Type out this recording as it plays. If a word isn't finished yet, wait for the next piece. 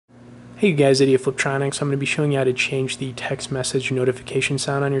Hey guys, Idiot Fliptronics. I'm going to be showing you how to change the text message notification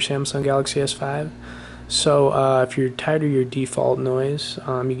sound on your Samsung Galaxy S5. So if you're tired of your default noise, you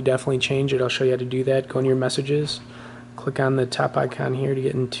can definitely change it. I'll show you how to do that. Go into your messages, click on the top icon here to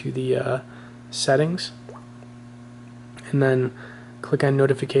get into the settings, and then click on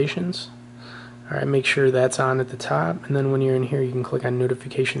notifications. Alright, make sure that's on at the top, and then when you're in here you can click on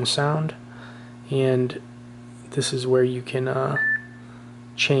notification sound, and this is where you can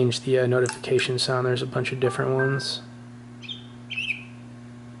change the notification sound. There's a bunch of different ones.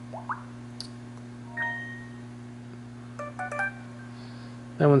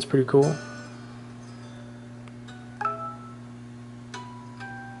 That one's pretty cool.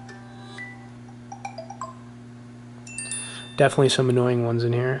 Definitely some annoying ones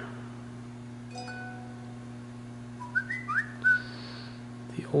in here.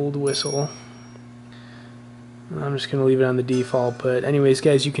 The old whistle. I'm just going to leave it on the default, but anyways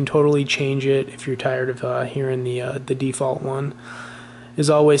guys, you can totally change it if you're tired of hearing the default one. As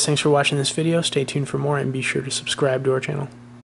always, thanks for watching this video. Stay tuned for more and be sure to subscribe to our channel.